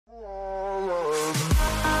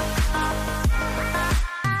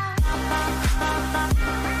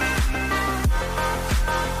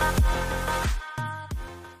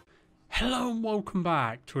welcome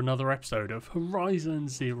back to another episode of Horizon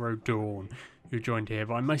Zero Dawn. You're joined here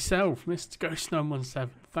by myself, Mr. Ghost917.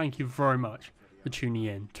 Thank you very much for tuning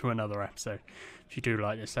in to another episode. If you do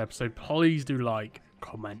like this episode, please do like,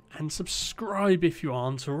 comment, and subscribe if you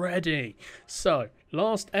aren't already. So,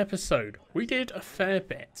 last episode, we did a fair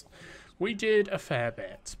bit.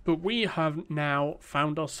 But we have now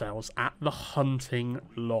found ourselves at the hunting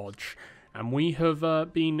lodge. And we have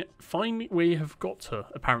we have got to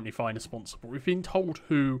apparently find a sponsor. But we've been told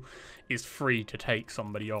who is free to take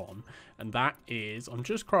somebody on. And that is, I'm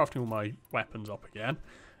just crafting all my weapons up again.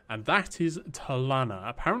 And that is Talanah.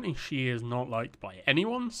 Apparently she is not liked by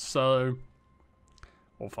anyone, so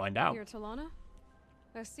we'll find out. You're Talanah?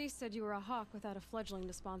 SC said you were a hawk without a fledgling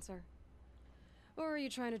to sponsor. Or are you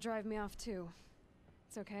trying to drive me off too?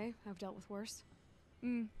 It's okay, I've dealt with worse.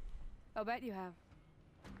 I'll bet you have.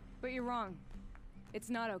 But you're wrong.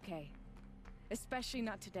 It's not okay. Especially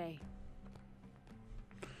not today.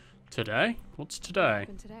 Today? What's today? What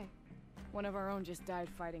happened today? One of our own just died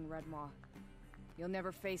fighting Red Maw. You'll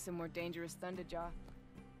never face a more dangerous Thunderjaw.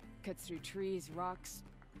 Cuts through trees, rocks,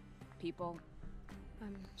 people.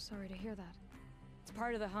 I'm sorry to hear that. It's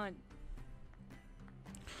part of the hunt.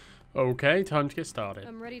 Okay, time to get started.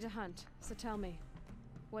 I'm ready to hunt, so tell me,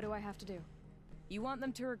 what do I have to do? You want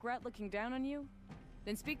them to regret looking down on you?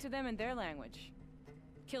 Then speak to them in their language.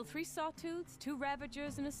 Kill 3 Sawtooths, 2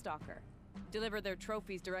 Ravagers, and a Stalker. Deliver their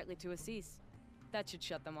trophies directly to Assis. That should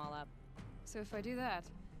shut them all up. So if I do that,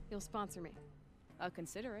 you'll sponsor me? I'll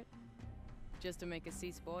consider it. Just to make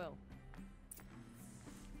Assis spoil.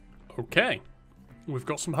 Okay, we've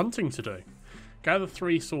got some hunting to do. Gather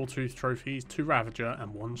 3 Sawtooth trophies, 2 Ravager,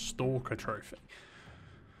 and 1 Stalker trophy.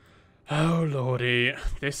 Oh lordy,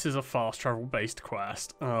 this is a fast travel based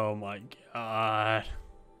quest. Oh my god.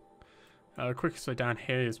 Quickest way down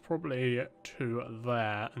here is probably to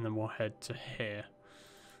there, and then we'll head to here.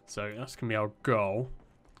 So that's going to be our goal.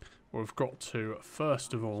 We've got to,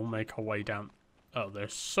 first of all, make our way down. Oh,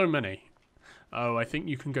 there's so many. Oh, I think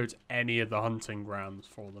you can go to any of the hunting grounds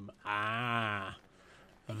for them. Ah,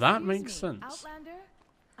 that makes sense. Outlander,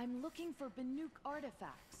 I'm looking for Banuk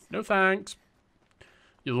artifacts. No thanks.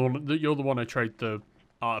 You're the one I trade the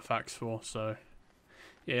artifacts for, so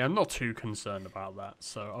yeah, I'm not too concerned about that.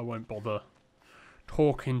 So I won't bother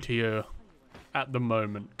talking to you at the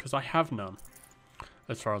moment because I have none,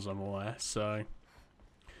 as far as I'm aware. So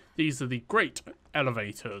these are the great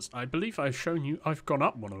elevators. I believe I've shown you. I've gone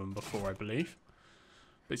up one of them before, I believe.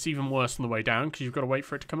 But it's even worse on the way down because you've got to wait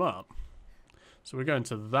for it to come up. So we're going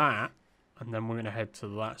to that, and then we're going to head to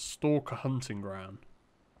that Stalker hunting ground.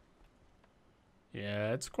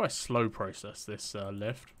 Yeah, it's quite a slow process, this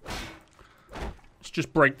lift. Let's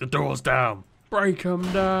just break the doors down. Break them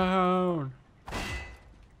down.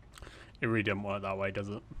 It really doesn't work that way, does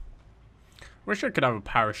it? Wish I could have a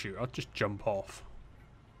parachute. I'd just jump off.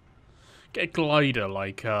 Get a glider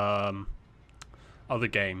like other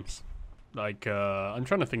games. Like, I'm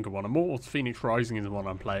trying to think of one. Immortal Phoenix Rising is the one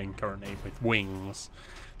I'm playing currently with wings.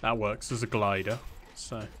 That works as a glider.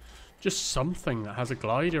 So, just something that has a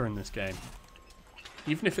glider in this game.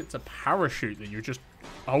 Even if it's a parachute that you just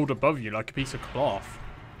hold above you like a piece of cloth.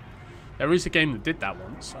 There is a game that did that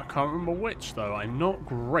once. I can't remember which, though. I'm not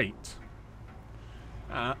great.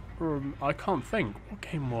 I can't think. What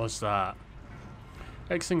game was that?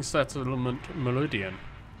 Exing Settlement Melodian.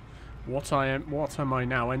 What am I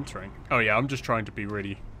now entering? Oh yeah, I'm just trying to be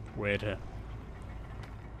really weird here.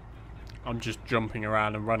 I'm just jumping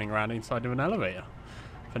around and running around inside of an elevator.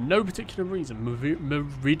 For no particular reason.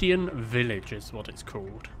 Meridian Village is what it's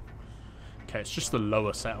called. Okay, it's just the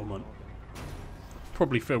lower settlement.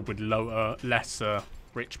 Probably filled with lesser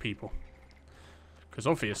rich people. Because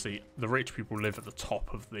obviously the rich people live at the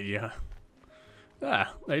top of the...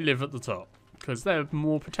 they live at the top. Because they're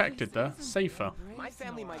more protected, they're safer. My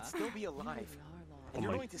family might still be alive. And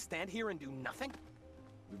you're going to stand here and do nothing?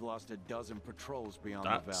 We've lost a dozen patrols beyond the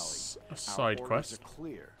valley. That's a side quest. Are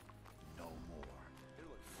clear. No more.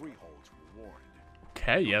 Freeholds were warned.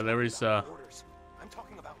 Okay, yeah, there is I'm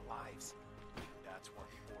talking about lives. That's what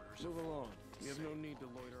the orders. Move along. You have no need to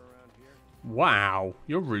loiter around here. Wow,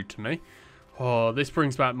 you're rude to me. Oh, this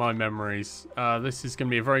brings back my memories. This is going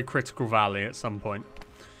to be a very critical valley at some point.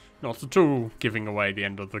 Not at all giving away the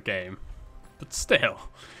end of the game. But still.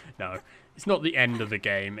 No, it's not the end of the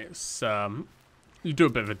game. It's, you do a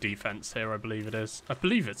bit of a defense here, I believe it is. I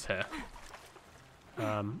believe it's here.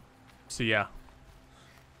 So yeah.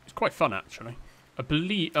 It's quite fun, actually. I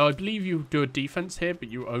believe you do a defense here, but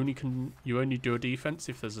you only do a defense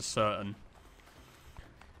if there's a certain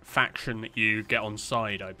faction that you get on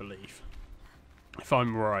side, I believe. If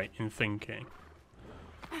I'm right in thinking.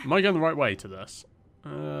 Am I going the right way to this?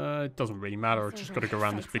 It doesn't really matter. I've just got to go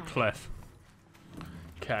around this big cliff.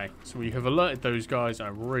 Okay, so we have alerted those guys. I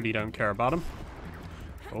really don't care about them.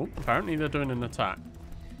 Oh, apparently they're doing an attack.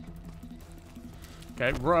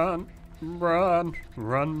 Okay, run, run,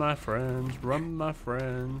 run, my friends, run, my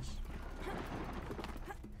friends.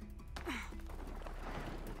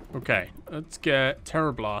 Okay, let's get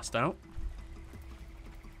Terror Blast out.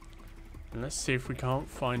 And let's see if we can't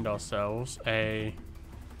find ourselves a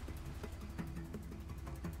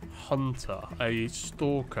hunter, a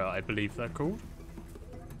stalker, I believe they're called.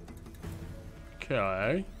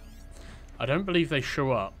 Okay. I don't believe they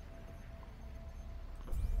show up.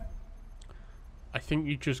 I think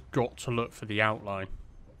you just got to look for the outline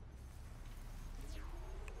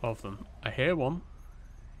of them. I hear one.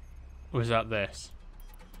 Or is that this?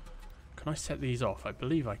 Can I set these off? I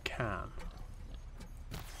believe I can.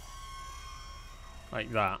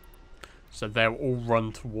 Like that. So they'll all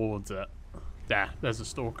run towards it. There's a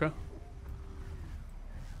stalker.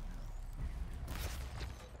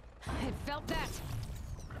 I felt that.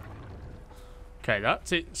 Okay,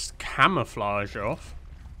 that's its camouflage off.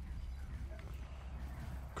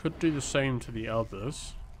 Could do the same to the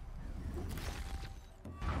others.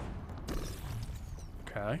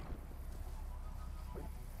 Okay.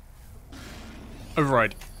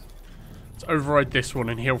 Override. Let's override this one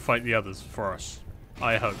and he'll fight the others for us.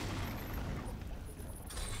 I hope.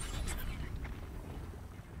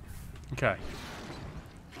 Okay.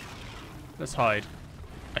 Let's hide.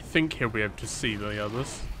 I think he'll be able to see the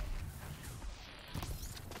others.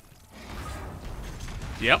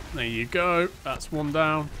 Yep, there you go. That's one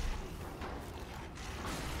down.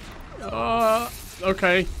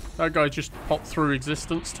 Okay. That guy just popped through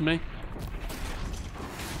existence to me.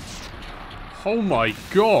 Oh my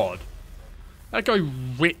god. That guy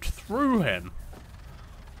ripped through him.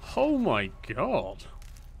 Oh my god.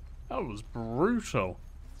 That was brutal.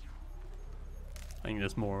 I think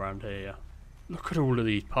there's more around here. Look at all of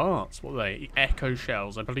these parts. What are they? Echo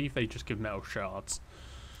shells. I believe they just give metal shards.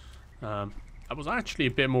 That was actually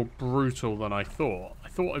a bit more brutal than I thought. I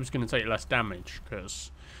thought I was going to take less damage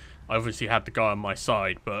because I obviously had the guy on my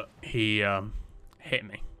side, but he hit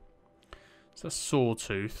me. So that's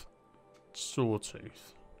Sawtooth.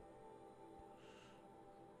 Sawtooth.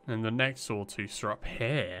 And the next Sawtooths are up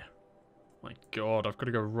here. My god, I've got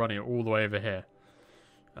to go running all the way over here.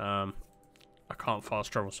 I can't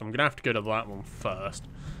fast travel, so I'm going to have to go to that one first.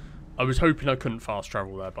 I was hoping I couldn't fast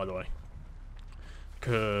travel there, by the way.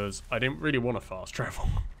 Because I didn't really want to fast travel.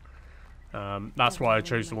 That's why I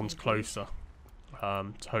chose the ones closer.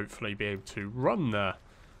 To hopefully be able to run there.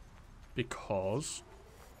 Because...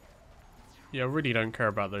 yeah, I really don't care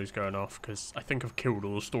about those going off. Because I think I've killed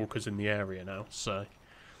all the stalkers in the area now. So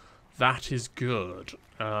that is good.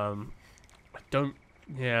 I don't...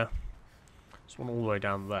 yeah. There's one all the way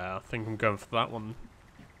down there. I think I'm going for that one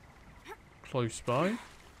close by.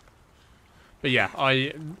 But yeah,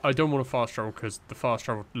 I don't want to fast travel because the fast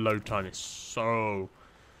travel load time is so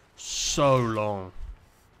long.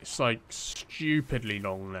 It's like stupidly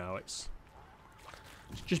long now. It's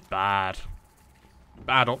just bad.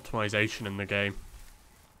 Bad optimization in the game.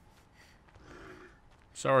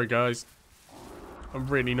 Sorry guys. I'm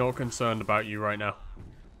really not concerned about you right now.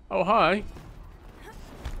 Oh hi.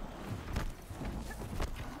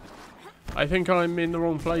 I think I'm in the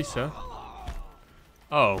wrong place here.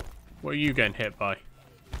 Oh, what are you getting hit by?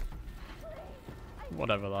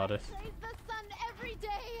 Whatever that is.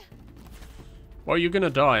 Well, you're gonna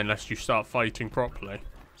die unless you start fighting properly.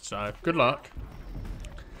 So, good luck.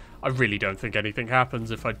 I really don't think anything happens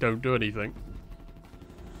if I don't do anything.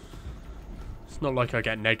 It's not like I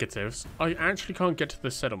get negatives. I actually can't get to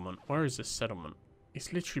the settlement. Where is this settlement?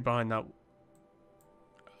 It's literally behind that...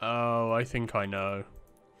 oh, I think I know.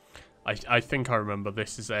 I think I remember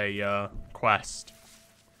this is a quest,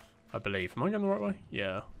 I believe. Am I going the right way?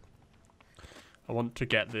 Yeah. I want to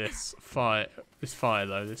get this fire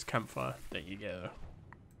though, this campfire. There you go.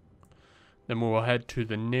 Then we'll head to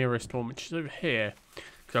the nearest one, which is over here.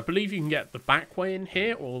 Because I believe you can get the back way in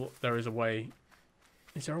here, or there is a way.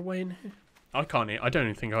 Is there a way in here? I don't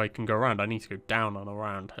even think I can go around. I need to go down and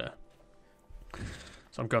around here.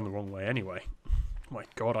 So I'm going the wrong way anyway. Oh my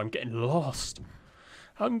god, I'm getting lost.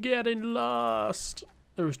 I'm getting lost.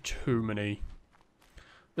 There's too many.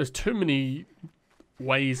 There's too many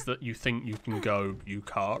ways that you think you can go, you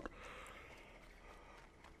can't.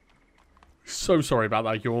 So sorry about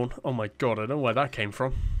that yawn. Oh my god, I don't know where that came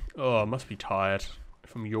from. Oh, I must be tired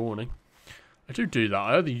if I'm yawning. I do that.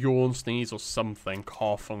 I either yawn, sneeze, or something,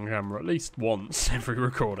 cough on camera at least once every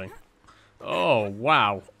recording. Oh,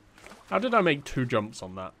 wow. How did I make 2 jumps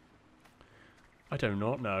on that? I do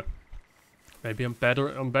not know. Maybe I'm better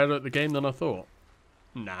at the game than I thought.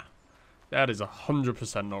 Nah. That is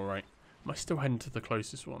 100% not right. Am I still heading to the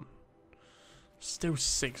closest one? Still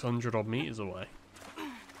 600 odd meters away.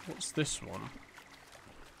 What's this one?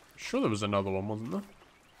 Sure there was another one, wasn't there?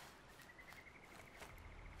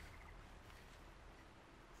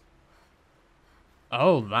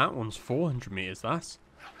 Oh, that one's 400 meters, that's...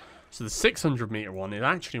 So the 600 meter one is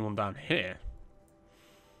actually one down here.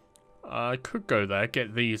 I could go there,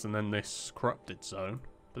 get these, and then this corrupted zone.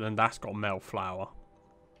 But then that's got metal flower.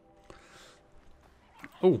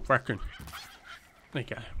 Oh, raccoon. There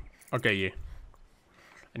you go. I'll get you.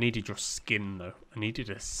 I needed your skin, though. I needed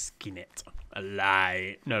to skin it.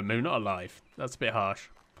 Alive. No, maybe not alive. That's a bit harsh.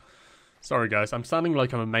 Sorry, guys. I'm sounding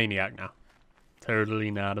like I'm a maniac now.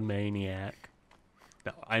 Totally not a maniac.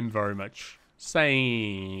 No, I'm very much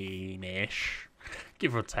sane-ish.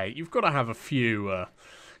 Give or take. You've got to have a few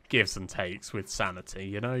gives and takes with sanity,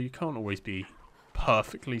 you know? You can't always be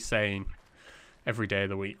perfectly sane every day of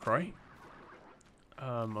the week, right?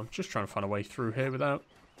 I'm just trying to find a way through here without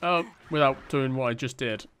doing what I just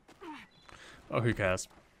did. Oh, who cares?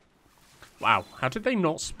 Wow, how did they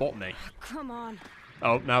not spot me? Come on.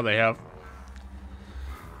 Oh, now they have.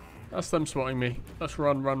 That's them spotting me. Let's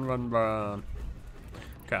run, run, run, run.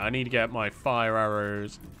 Okay, I need to get my fire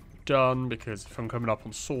arrows done because if I'm coming up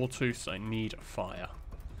on sawtooths, I need fire.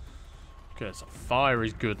 Okay, so fire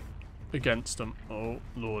is good against them. Oh,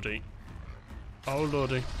 lordy. Oh,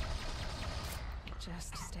 lordy.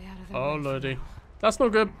 Just stay out of the Oh, way. lordy. That's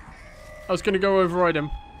not good. I was going to go override him.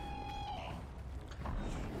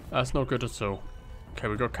 That's not good at all. Okay,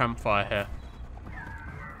 we got campfire here.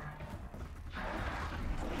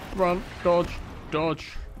 Run, dodge,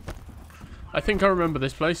 dodge. I think I remember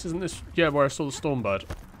this place, isn't this? Yeah, where I saw the stormbird.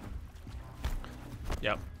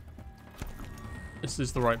 Yep. This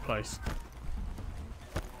is the right place.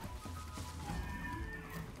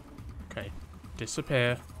 Okay.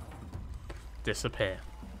 Disappear. Disappear.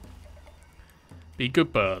 Be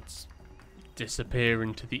good birds. Disappear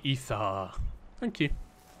into the ether. Thank you.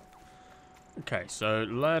 Okay, so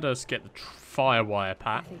let us get the firewire I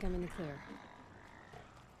pack. think I'm in the clear.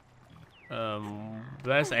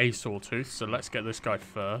 There's a sawtooth, so let's get this guy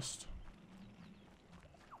first.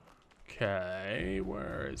 Okay,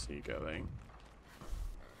 where is he going?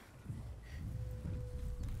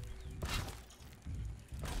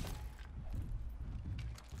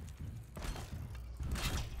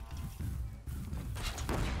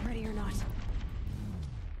 Ready or not.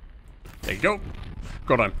 There you go.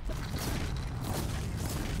 Got him.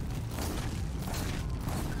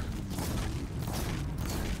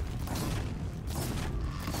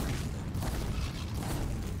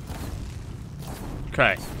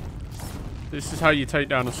 Okay. This is how you take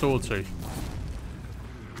down a sawtooth.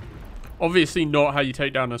 Obviously not how you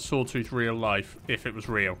take down a sawtooth real life, if it was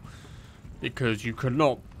real. Because you could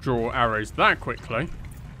not draw arrows that quickly.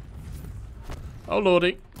 Oh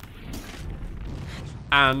lordy.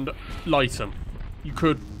 And light them. You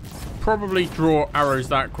could probably draw arrows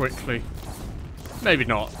that quickly. Maybe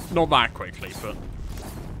not. Not that quickly, but...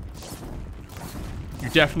 You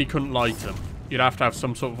definitely couldn't light them. You'd have to have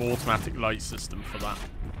some sort of automatic light system for that.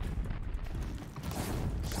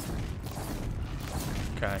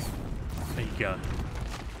 Okay. There you go.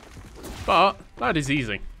 But, that is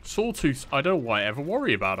easy. Sawtooths, I don't know why I ever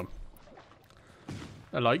worry about them.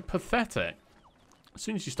 They're like pathetic. As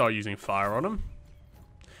soon as you start using fire on them.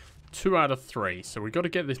 2 out of 3. So we got to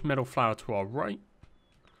get this metal flower to our right.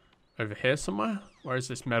 Over here somewhere. Where is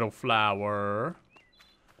this metal flower?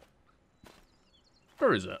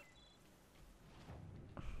 Where is it?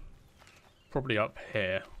 Probably up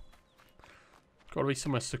here. Got to be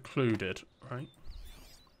somewhere secluded, right?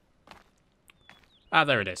 Ah,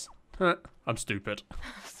 there it is. I'm stupid.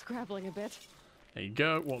 Scrabbling a bit. There you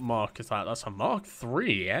go. What mark is that? That's a Mark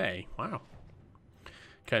 3, eh? Wow.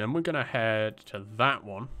 Okay, then we're going to head to that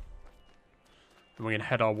one. And we're going to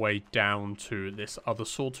head our way down to this other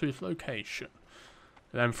sawtooth location.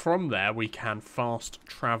 And then from there, we can fast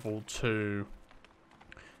travel to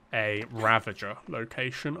a Ravager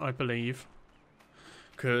location, I believe.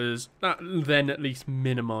 Because that then at least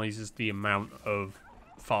minimizes the amount of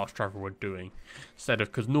fast travel we're doing. Instead of,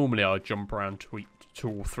 because normally I jump around to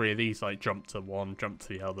all 3 of these, like jump to one, jump to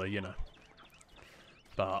the other, you know.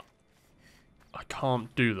 But I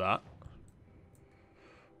can't do that.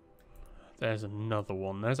 There's another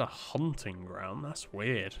one. There's a hunting ground. That's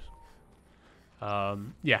weird.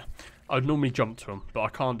 Yeah, I'd normally jump to them, but I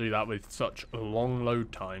can't do that with such long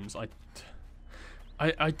load times.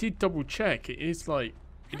 I did double check. It is like,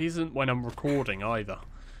 it isn't when I'm recording either.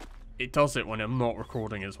 It does it when I'm not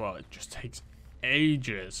recording as well. It just takes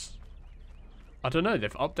ages. I don't know,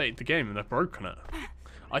 they've updated the game and they've broken it.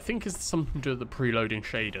 I think it's something to do with the preloading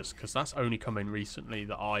shaders, because that's only come in recently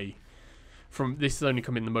this has only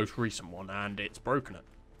come in the most recent one, and it's broken it.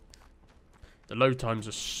 The load times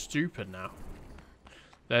are stupid now.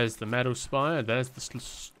 There's the metal spire, there's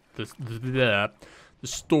the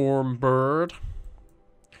storm bird.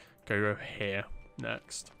 Go over here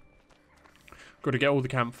next. Got to get all the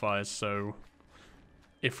campfires, so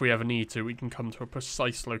if we ever need to, we can come to a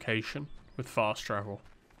precise location with fast travel.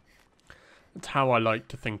 That's how I like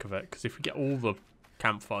to think of it, because if we get all the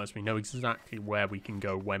campfires, we know exactly where we can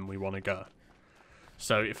go when we want to go.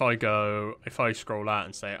 So if I scroll out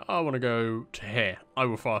and say, I want to go to here, I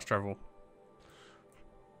will fast travel.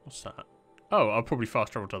 What's that? Oh, I'll probably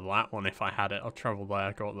fast travel to that one if I had it. I'll travel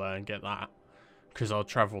there, go up there and get that. Because I'll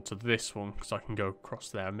travel to this one, because I can go across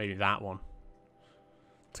there, maybe that one.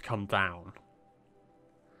 To come down.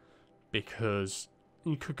 Because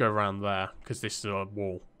you could go around there, because this is a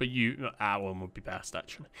wall. But our one would be best,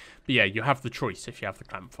 actually. But yeah, you have the choice if you have the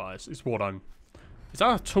campfires. Is that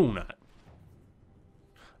a tool net?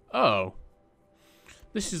 Oh.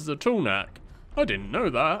 This is the tool net. I didn't know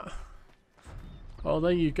that. Oh,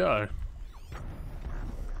 there you go.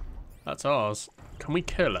 That's ours. Can we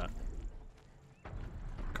kill it?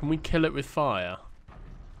 Can we kill it with fire?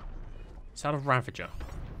 Is that a Ravager?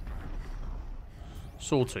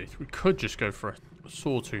 Sawtooth. We could just go for a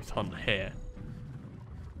Sawtooth hunt here.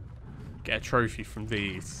 Get a trophy from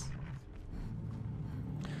these.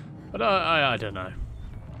 But I don't know.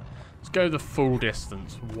 Let's go the full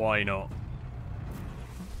distance. Why not?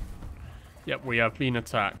 Yep, we have been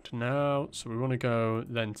attacked now. So we want to go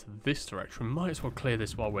then to this direction. We might as well clear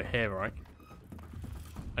this while we're here, right?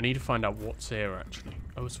 I need to find out what's here, actually.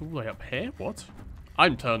 Oh, it's all the way up here? What?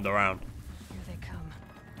 I'm turned around. Here they come.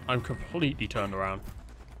 I'm completely turned around.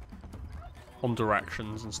 On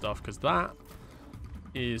directions and stuff, because that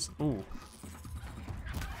is... Ooh.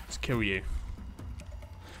 Let's kill you.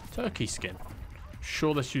 Turkey skin.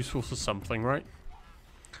 Sure that's useful for something, right?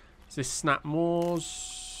 Is this snap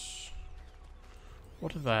moors?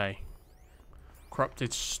 What are they?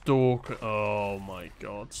 Corrupted stalker. Oh my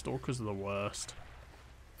god. Stalkers are the worst.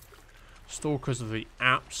 Stalkers are the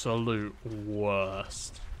absolute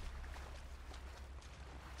worst.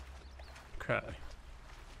 Okay.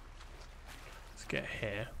 Let's get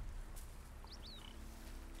here.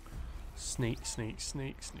 Sneak, sneak,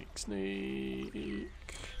 sneak, sneak, sneak.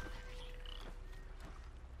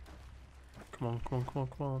 Come on, come on, come on,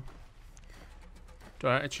 come on. Do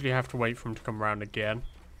I actually have to wait for him to come around again?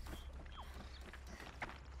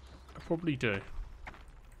 I probably do.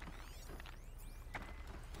 I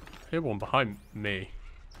hear one behind me.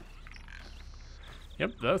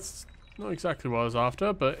 Yep, that's not exactly what I was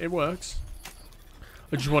after, but it works.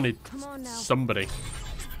 I just wanted somebody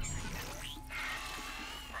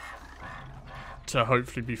to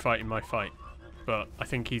hopefully be fighting my fight. But I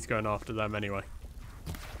think he's going after them anyway.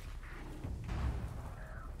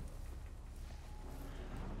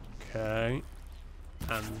 Okay.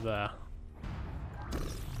 And there.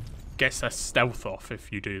 Gets their stealth off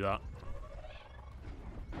if you do that.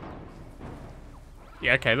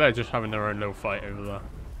 Yeah, okay, they're just having their own little fight over there.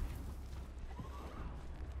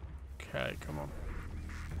 Okay, come on.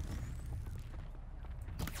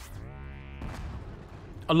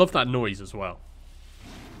 I love that noise as well.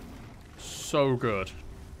 So good.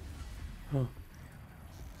 Huh.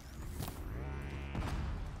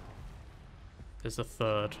 There's a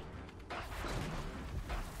third.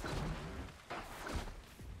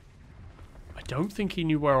 I don't think he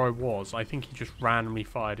knew where I was. I think he just randomly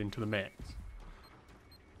fired into the mix.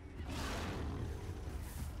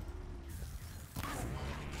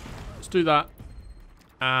 Let's do that.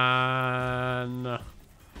 And...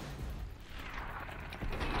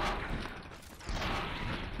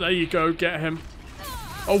 there you go, get him.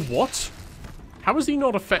 Oh, what? How was he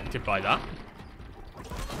not affected by that?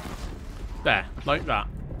 There, like that.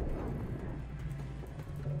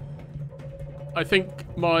 I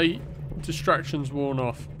think my distraction's worn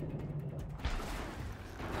off.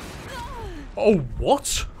 Oh,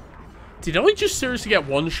 what? Did I just seriously get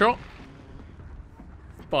one shot?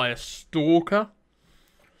 By a stalker?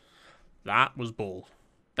 That was bull.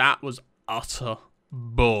 That was utter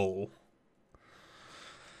bull.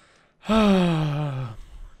 Where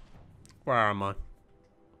am I?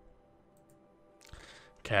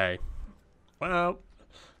 Okay. Well,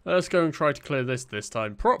 let's go and try to clear this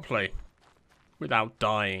time properly. Without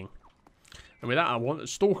dying. And without a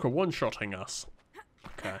stalker one-shotting us.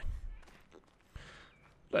 Okay.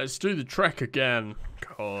 Let's do the trek again.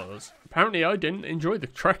 because apparently I didn't enjoy the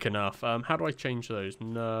trek enough. How do I change those?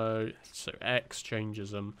 No. So X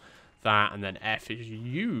changes them. That, and then F is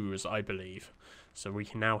use, I believe. So we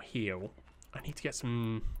can now heal. I need to get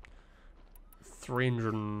some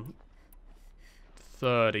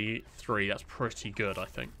 333. That's pretty good, I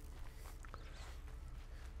think.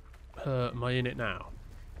 Am I in it now?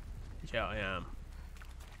 Yeah, I am.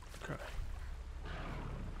 Okay.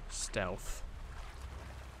 Stealth.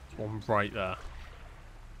 There's one right there.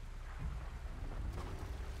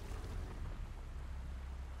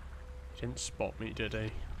 He didn't spot me, did he?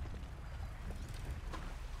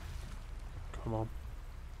 Come on.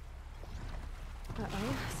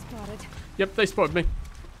 Uh-oh, spotted. Yep, they spotted me.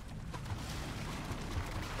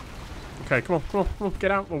 Okay, come on, come on, come on,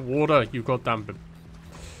 get out of the water, you goddamn...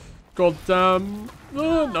 Goddamn...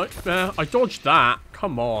 Oh, nightmare. I dodged that.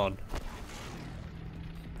 Come on.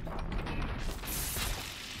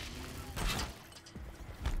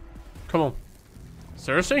 Come on.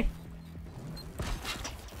 Seriously?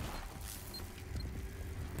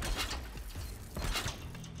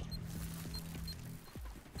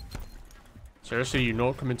 Seriously, you're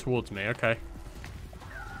not coming towards me, okay.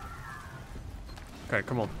 Okay,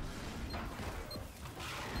 come on.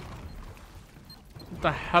 What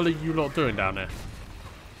the hell are you lot doing down there?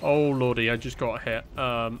 Oh lordy, I just got hit.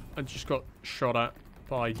 I just got shot at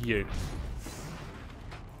by you.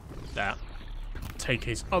 There. Take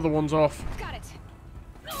his other ones off. Got it.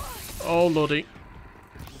 Oh lordy.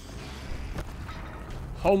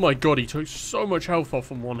 Oh my god, he took so much health off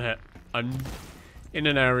in one hit. I'm in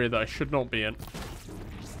an area that I should not be in.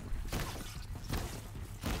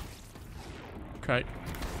 Okay.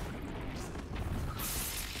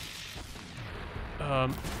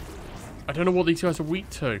 I don't know what these guys are weak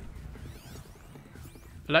to.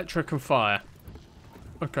 Electric and fire.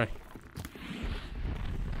 Okay.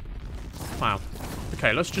 Wow.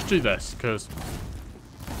 Okay, let's just do this, because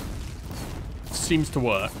it seems to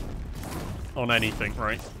work on anything,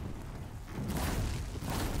 right?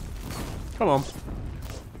 Come on.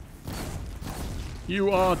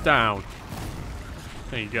 You are down.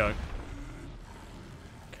 There you go.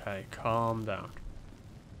 Okay, calm down.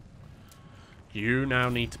 You now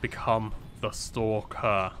need to become the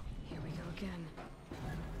Stalker. Here we go again.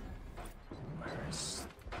 Where is...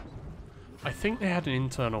 I think they had an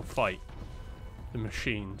internal fight. The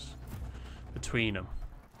machines. Between them.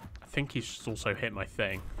 I think he's just also hit my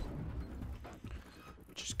thing.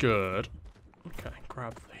 Which is good. Okay,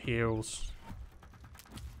 grab the heals.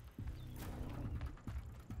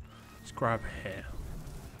 Let's grab here.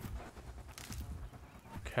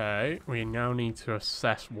 Okay, we now need to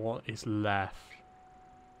assess what is left.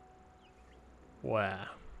 Where?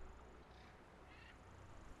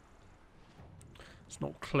 It's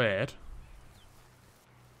not cleared.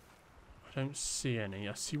 I don't see any.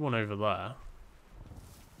 I see one over there.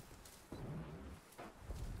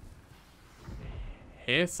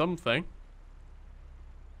 Here's something.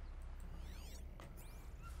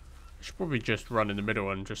 I should probably just run in the middle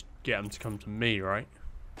and just get them to come to me, right?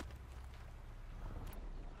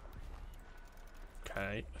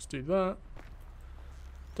 Okay, let's do that.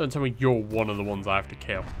 Don't tell me you're one of the ones I have to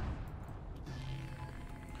kill.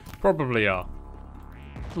 Probably are.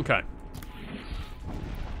 Okay.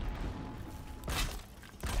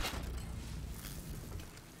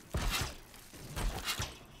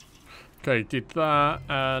 Okay, did that,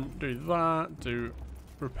 and do that, do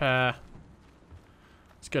repair.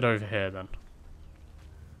 Let's get over here then.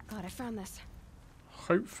 God, I found this.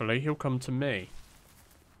 Hopefully he'll come to me.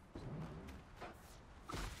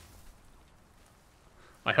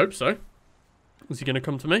 I hope so. Is he going to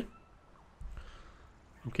come to me?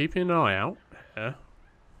 I'm keeping an eye out here.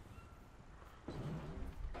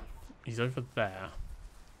 He's over there.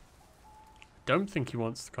 Don't think he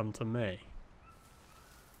wants to come to me.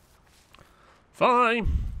 Fine.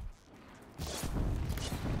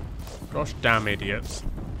 Gosh damn idiots.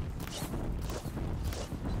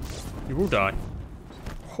 You will die.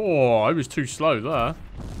 Oh, I was too slow there.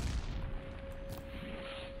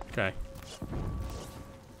 Okay.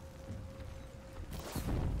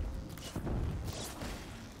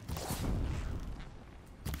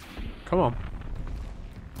 Come on.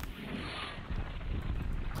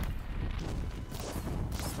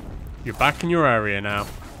 You're back in your area now.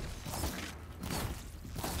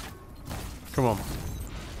 Come on.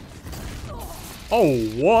 Oh,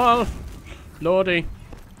 what? Lordy.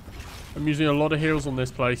 I'm using a lot of heals on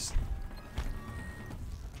this place.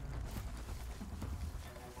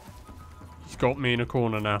 He's got me in a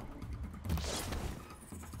corner now.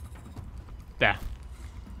 There.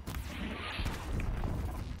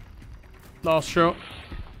 Last shot.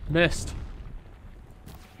 Missed.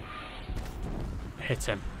 Hit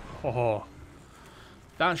him. Oh.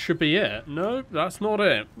 That should be it. No, that's not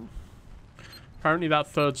it. Apparently that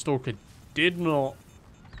third stalker did not...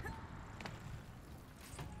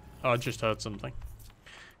 Oh, I just heard something.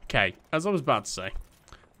 Okay, as I was about to say,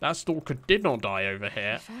 that stalker did not die over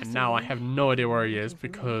here, and now I have no idea where he is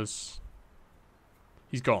because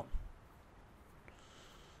he's gone.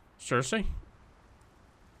 Seriously?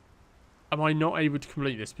 Am I not able to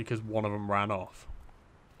complete this because one of them ran off?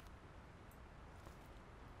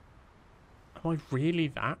 Am I really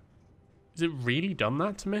that? Is it really done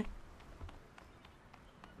that to me?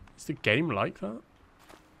 Is the game like that?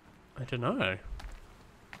 I don't know.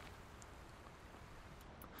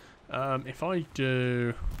 If I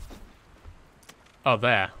do... Oh,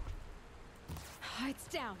 there. It's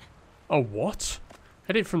down. Oh, what?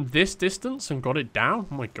 Hit it from this distance and got it down?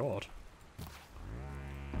 Oh my god.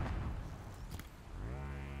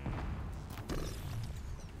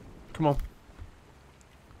 Come on.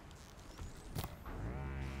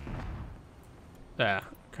 There.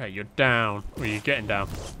 Okay, you're down. Or you're getting down.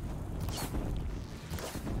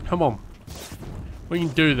 Come on. We can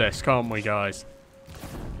do this, can't we, guys?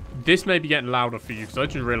 This may be getting louder for you because I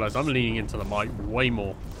just realised I'm leaning into the mic way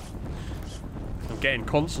more. I'm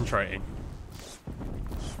concentrating.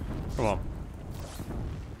 Come on.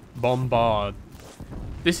 Bombard.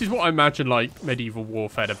 This is what I imagine like medieval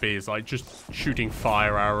warfare to be, is like just shooting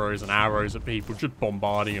fire arrows and arrows at people, just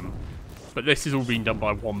bombarding them. But this is all being done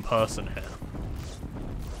by one person here.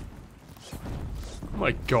 Oh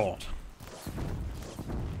my god.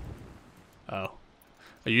 Oh.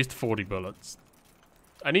 I used 40 bullets.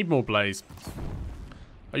 I need more blaze.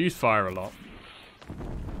 I use fire a lot.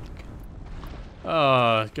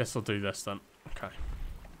 I guess I'll do this then. Okay.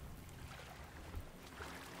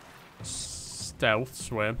 Stealth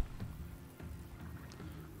swim.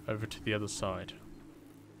 Over to the other side.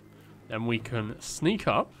 Then we can sneak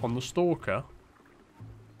up on the stalker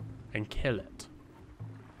and kill it.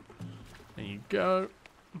 There you go.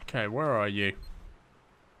 Okay, where are you?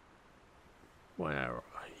 Where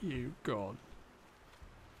are you gone?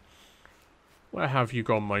 Where have you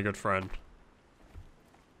gone, my good friend?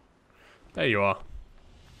 There you are.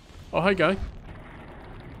 Oh, hi, guy.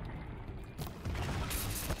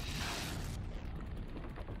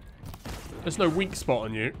 There's no weak spot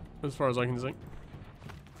on you, as far as I can see.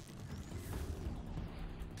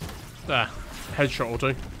 There. Headshot will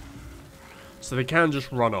do. So they can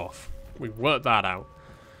just run off. We've worked that out.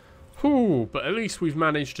 Whew, but at least we've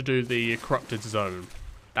managed to do the corrupted zone.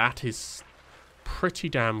 That is pretty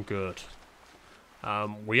damn good.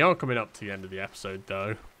 We are coming up to the end of the episode,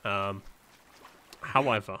 though.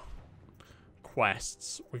 However,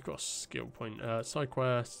 quests. We've got a skill point. Side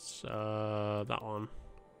quests. That one.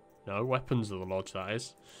 No, weapons of the lodge, that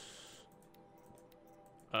is.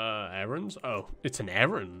 Errands? Oh, it's an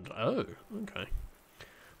errand. Oh, okay.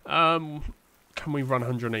 Can we run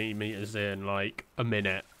 180 meters in, like, a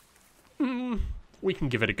minute? We can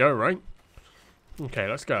give it a go, right? Okay,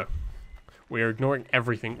 let's go. We are ignoring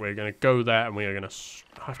everything. We're going to go there, and we are going to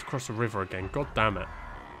have to cross the river again. God damn it.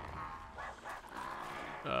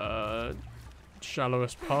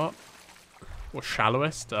 Shallowest part? Or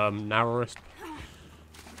shallowest? Narrowest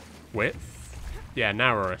width? Yeah,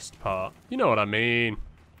 narrowest part. You know what I mean.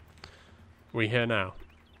 We here now?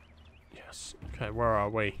 Yes. Okay, where are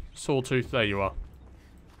we? Sawtooth, there you are.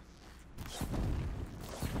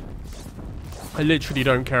 I literally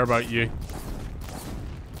don't care about you.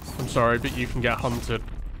 I'm sorry, but you can get hunted.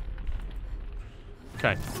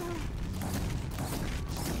 Okay.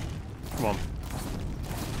 Come on.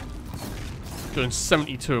 Doing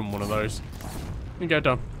 72 in one of those. We go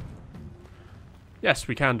done. Yes,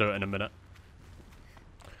 we can do it in a minute.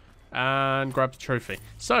 And grab the trophy.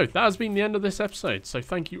 So, that has been the end of this episode. So,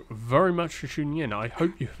 thank you very much for tuning in. I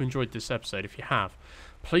hope you have enjoyed this episode. If you have,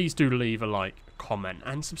 please do leave a like, comment,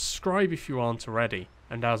 and subscribe if you aren't already.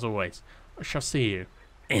 And as always, I shall see you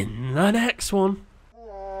in the next one.